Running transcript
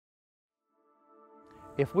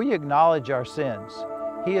If we acknowledge our sins,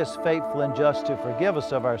 He is faithful and just to forgive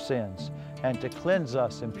us of our sins and to cleanse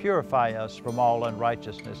us and purify us from all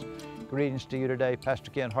unrighteousness. Greetings to you today,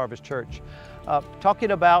 Pastor Ken, Harvest Church.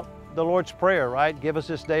 Talking about the Lord's Prayer, right? Give us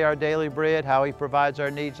this day our daily bread, how He provides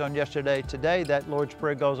our needs on yesterday. Today, that Lord's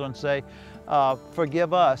Prayer goes on to say,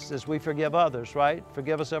 forgive us as we forgive others, right?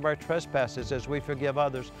 Forgive us of our trespasses as we forgive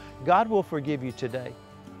others. God will forgive you today.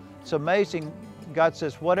 It's amazing. God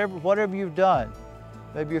says, whatever you've done,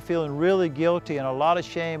 maybe you're feeling really guilty and a lot of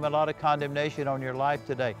shame, a lot of condemnation on your life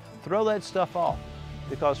today. Throw that stuff off,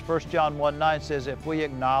 because 1 John 1:9 says, if we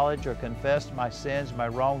acknowledge or confess my sins, my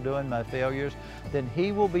wrongdoing, my failures, then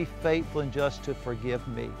He will be faithful and just to forgive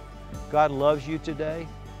me. God loves you today.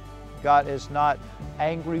 God is not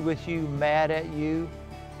angry with you, mad at you,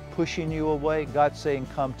 pushing you away. God's saying,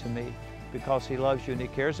 come to me, because He loves you and He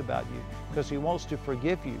cares about you, because He wants to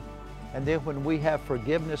forgive you. And then when we have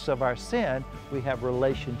forgiveness of our sin, we have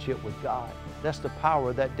relationship with God. That's the power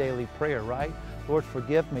of that daily prayer, right? Lord,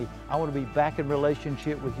 forgive me. I want to be back in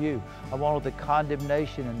relationship with you. I want all the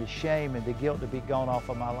condemnation and the shame and the guilt to be gone off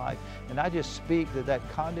of my life. And I just speak that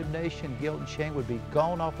condemnation, guilt, and shame would be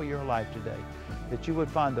gone off of your life today. That you would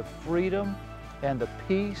find the freedom and the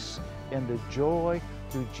peace and the joy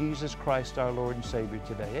through Jesus Christ, our Lord and Savior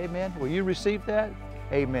today. Amen. Will you receive that?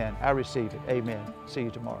 Amen. I receive it. Amen. See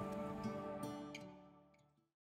you tomorrow.